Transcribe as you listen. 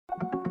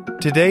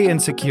Today in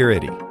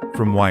Security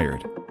from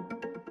Wired.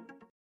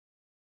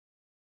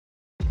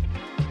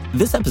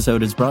 This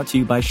episode is brought to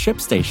you by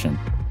ShipStation.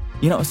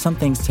 You know, some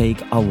things take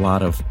a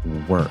lot of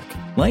work,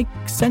 like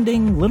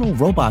sending little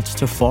robots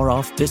to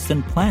far-off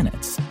distant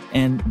planets.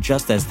 And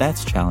just as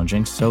that's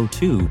challenging, so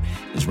too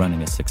is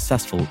running a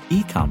successful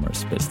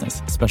e-commerce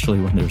business, especially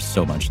when there's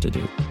so much to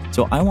do.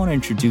 So I want to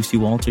introduce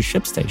you all to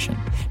ShipStation.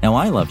 Now,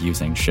 I love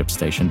using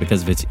ShipStation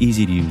because of its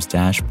easy-to-use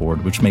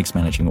dashboard, which makes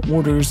managing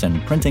orders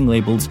and printing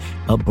labels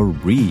a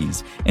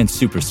breeze and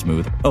super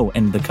smooth. Oh,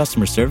 and the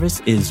customer service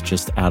is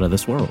just out of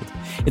this world.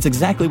 It's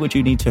exactly what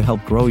you need to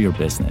help grow your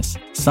business.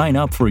 Sign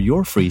up for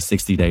your free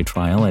 60-day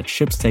trial at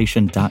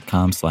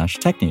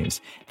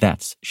shipstation.com/technews.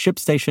 That's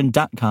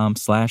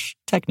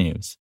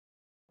shipstation.com/technews.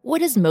 What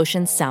does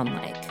motion sound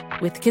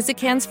like? With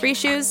Kizikans free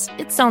shoes,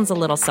 it sounds a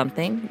little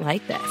something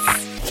like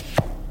this.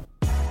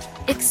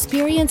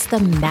 Experience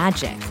the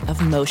magic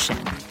of motion.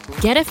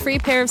 Get a free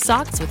pair of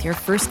socks with your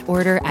first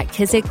order at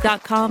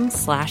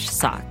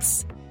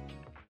kizik.com/socks.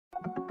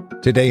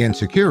 Today in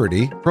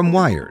Security from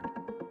Wired.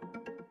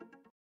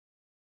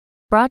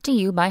 Brought to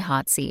you by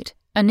Hot Seat,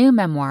 a new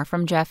memoir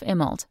from Jeff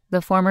Immelt,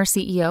 the former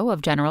CEO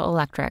of General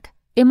Electric.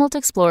 Immelt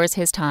explores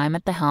his time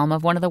at the helm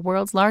of one of the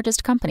world's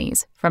largest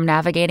companies, from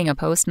navigating a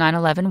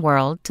post-9/11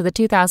 world to the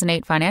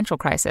 2008 financial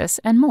crisis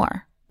and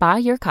more. Buy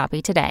your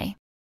copy today.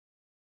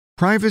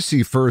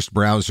 Privacy-first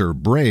browser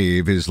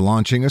Brave is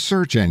launching a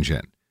search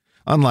engine.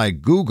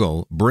 Unlike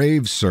Google,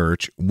 Brave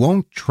Search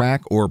won't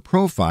track or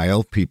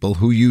profile people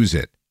who use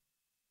it.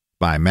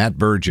 By Matt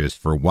Burgess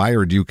for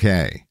Wired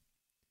UK.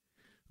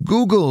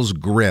 Google's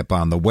grip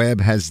on the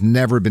web has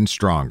never been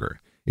stronger.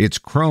 Its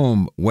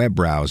Chrome web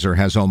browser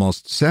has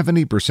almost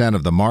 70%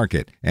 of the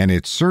market, and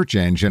its search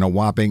engine a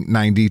whopping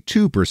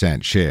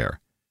 92% share.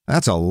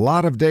 That's a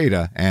lot of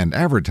data and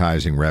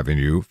advertising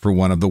revenue for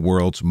one of the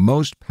world's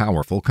most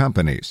powerful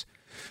companies.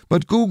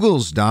 But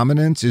Google's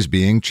dominance is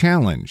being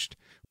challenged.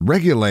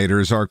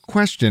 Regulators are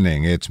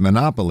questioning its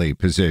monopoly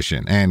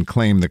position and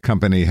claim the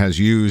company has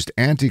used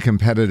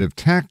anti-competitive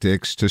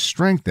tactics to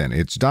strengthen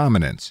its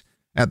dominance.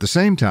 At the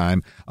same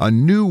time, a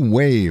new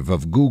wave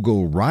of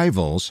Google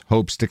rivals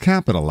hopes to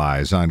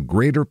capitalize on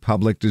greater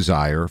public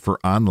desire for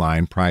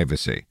online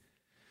privacy.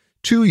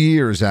 2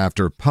 years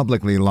after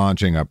publicly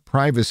launching a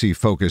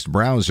privacy-focused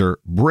browser,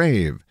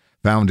 Brave,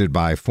 founded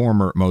by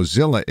former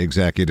Mozilla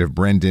executive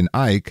Brendan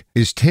Eich,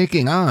 is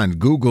taking on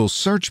Google's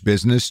search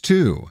business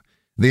too.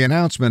 The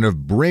announcement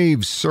of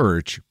Brave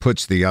Search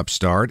puts the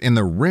upstart in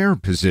the rare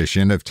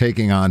position of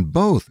taking on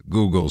both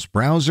Google's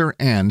browser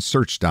and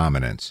search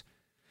dominance.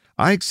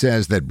 Eich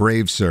says that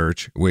Brave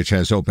Search, which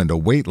has opened a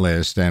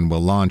waitlist and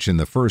will launch in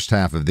the first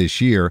half of this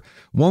year,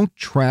 won't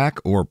track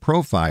or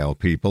profile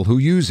people who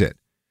use it.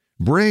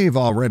 Brave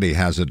already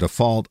has a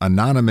default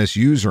anonymous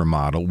user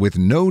model with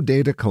no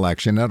data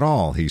collection at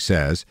all, he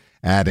says,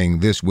 adding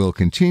this will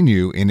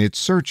continue in its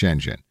search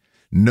engine.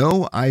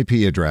 No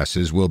IP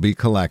addresses will be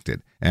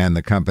collected, and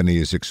the company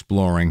is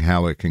exploring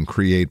how it can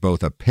create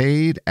both a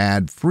paid,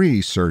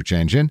 ad-free search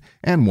engine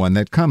and one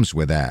that comes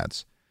with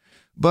ads.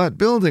 But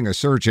building a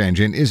search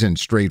engine isn't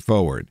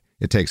straightforward.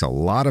 It takes a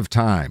lot of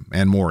time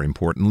and, more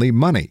importantly,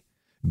 money.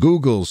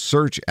 Google's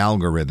search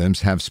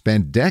algorithms have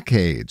spent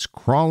decades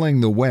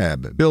crawling the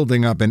web,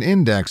 building up an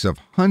index of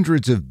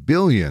hundreds of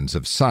billions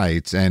of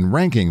sites and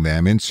ranking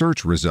them in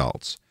search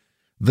results.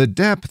 The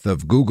depth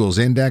of Google's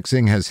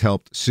indexing has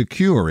helped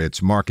secure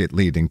its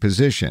market-leading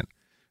position.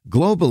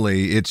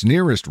 Globally, its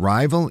nearest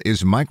rival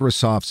is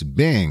Microsoft's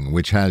Bing,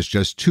 which has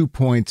just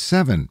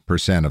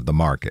 2.7% of the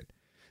market.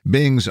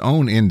 Bing's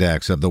own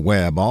index of the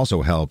web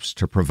also helps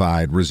to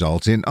provide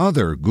results in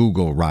other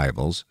Google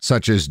rivals,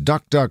 such as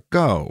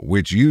DuckDuckGo,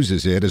 which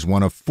uses it as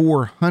one of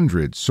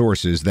 400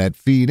 sources that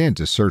feed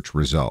into search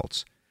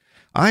results.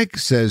 Eich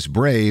says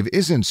Brave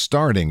isn't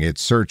starting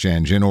its search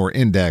engine or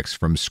index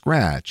from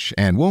scratch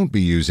and won't be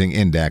using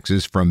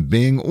indexes from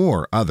Bing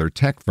or other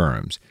tech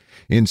firms.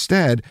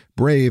 Instead,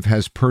 Brave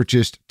has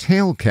purchased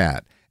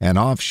Tailcat, an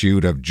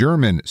offshoot of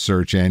German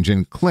search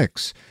engine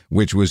Clicks,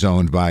 which was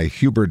owned by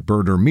Hubert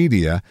Burda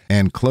Media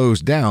and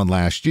closed down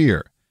last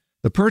year.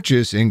 The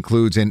purchase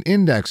includes an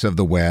index of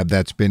the web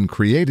that's been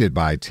created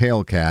by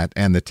Tailcat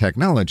and the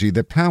technology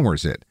that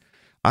powers it.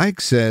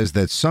 Eich says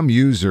that some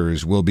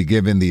users will be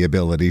given the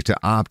ability to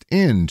opt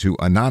in to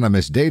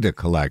anonymous data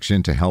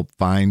collection to help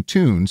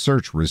fine-tune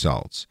search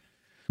results.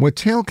 What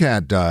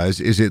Tailcat does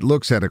is it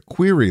looks at a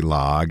query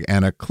log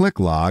and a click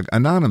log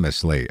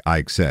anonymously,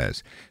 Eich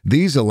says.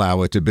 These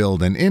allow it to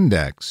build an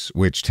index,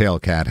 which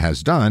Tailcat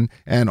has done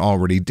and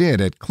already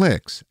did at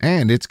Clicks,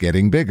 and it's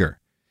getting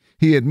bigger.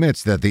 He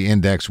admits that the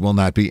index will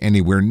not be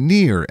anywhere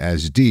near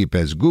as deep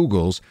as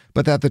Google's,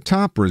 but that the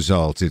top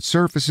results it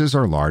surfaces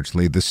are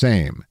largely the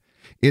same.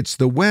 It's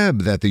the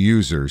web that the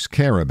users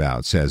care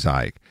about, says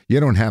Eich.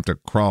 You don't have to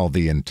crawl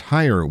the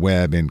entire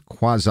web in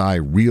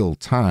quasi-real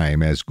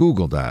time as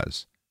Google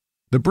does.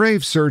 The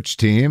Brave Search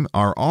team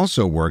are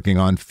also working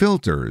on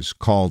filters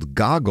called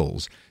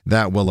goggles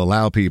that will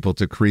allow people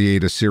to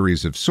create a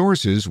series of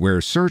sources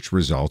where search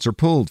results are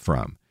pulled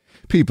from.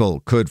 People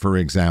could, for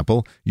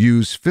example,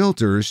 use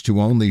filters to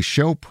only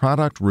show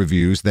product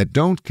reviews that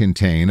don't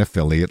contain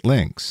affiliate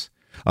links.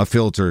 A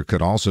filter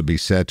could also be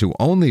set to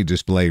only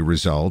display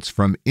results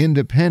from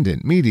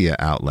independent media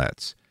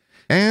outlets.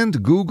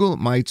 And Google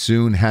might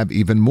soon have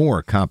even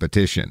more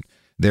competition.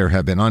 There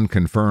have been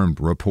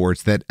unconfirmed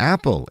reports that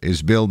Apple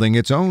is building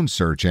its own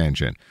search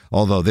engine,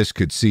 although this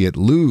could see it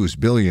lose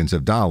billions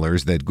of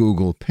dollars that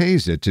Google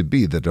pays it to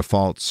be the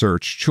default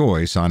search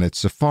choice on its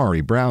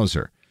Safari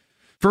browser.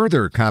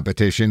 Further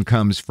competition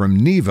comes from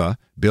Neeva,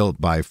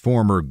 built by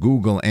former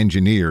Google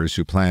engineers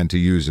who plan to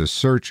use a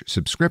search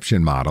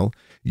subscription model,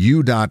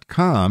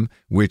 it.com,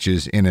 which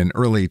is in an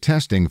early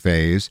testing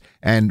phase,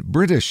 and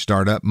British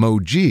startup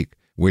Mojeek,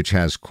 which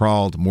has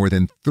crawled more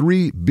than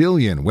 3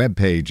 billion web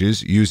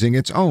pages using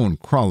its own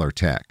crawler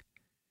tech.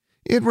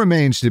 It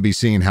remains to be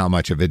seen how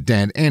much of a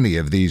dent any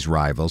of these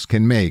rivals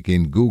can make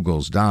in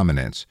Google's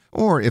dominance,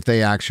 or if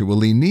they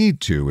actually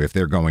need to if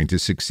they're going to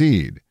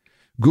succeed.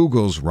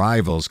 Google's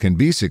rivals can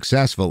be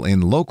successful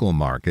in local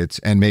markets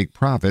and make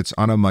profits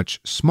on a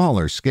much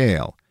smaller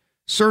scale.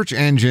 Search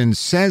engine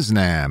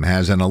Seznam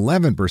has an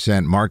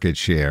 11% market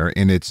share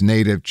in its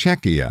native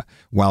Czechia,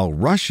 while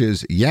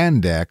Russia's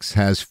Yandex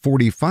has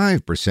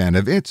 45%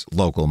 of its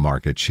local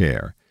market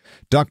share.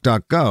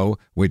 DuckDuckGo,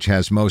 which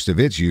has most of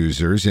its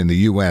users in the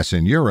U.S.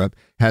 and Europe,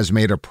 has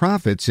made a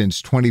profit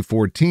since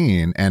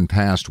 2014 and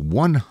passed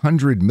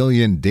 100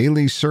 million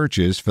daily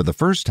searches for the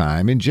first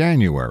time in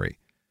January.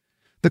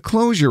 The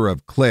closure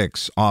of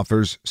Clicks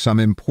offers some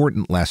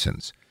important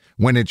lessons.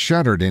 When it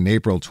shuttered in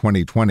April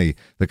 2020,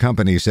 the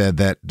company said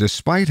that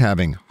despite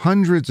having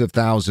hundreds of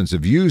thousands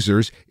of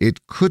users,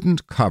 it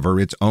couldn't cover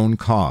its own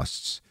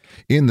costs.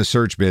 In the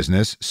search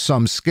business,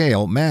 some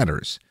scale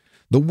matters.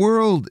 The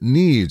world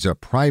needs a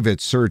private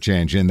search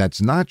engine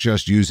that's not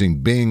just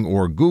using Bing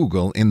or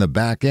Google in the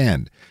back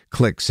end,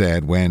 Click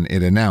said when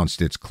it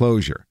announced its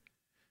closure.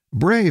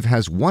 Brave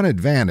has one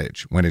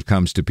advantage when it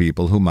comes to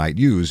people who might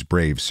use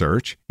Brave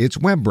Search, its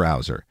web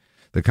browser.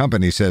 The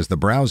company says the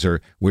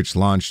browser, which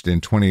launched in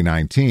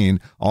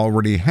 2019,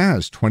 already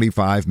has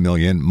 25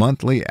 million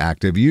monthly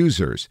active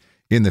users.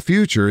 In the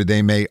future,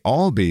 they may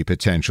all be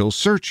potential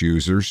search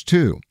users,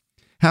 too.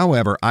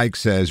 However, Ike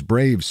says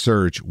Brave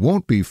Search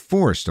won't be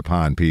forced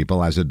upon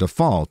people as a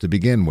default to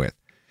begin with.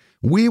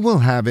 We will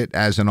have it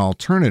as an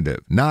alternative,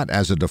 not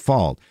as a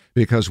default,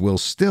 because we'll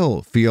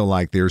still feel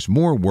like there's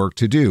more work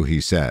to do, he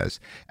says.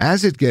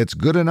 As it gets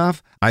good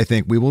enough, I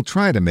think we will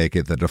try to make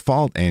it the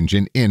default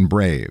engine in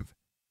Brave.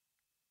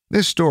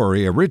 This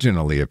story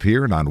originally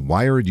appeared on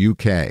Wired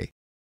UK.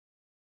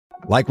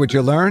 Like what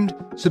you learned?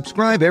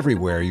 Subscribe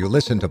everywhere you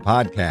listen to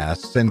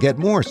podcasts and get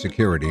more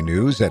security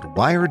news at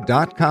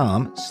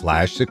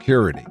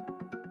wired.com/security.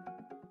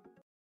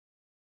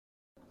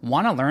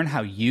 Want to learn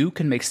how you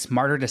can make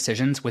smarter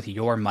decisions with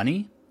your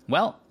money?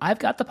 Well, I've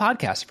got the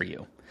podcast for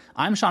you.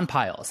 I'm Sean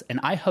Piles,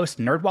 and I host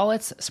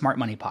NerdWallet's Smart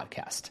Money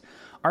Podcast.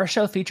 Our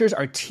show features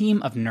our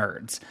team of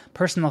nerds,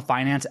 personal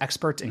finance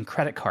experts in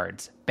credit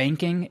cards,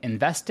 banking,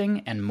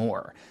 investing, and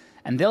more.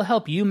 And they'll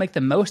help you make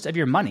the most of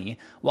your money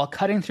while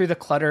cutting through the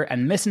clutter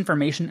and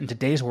misinformation in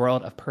today's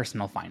world of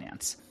personal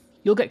finance.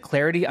 You'll get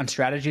clarity on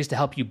strategies to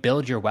help you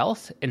build your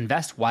wealth,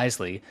 invest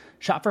wisely,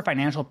 shop for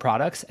financial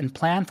products, and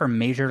plan for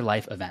major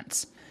life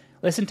events.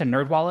 Listen to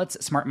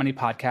NerdWallet's Smart Money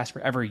Podcast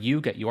wherever you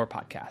get your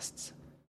podcasts.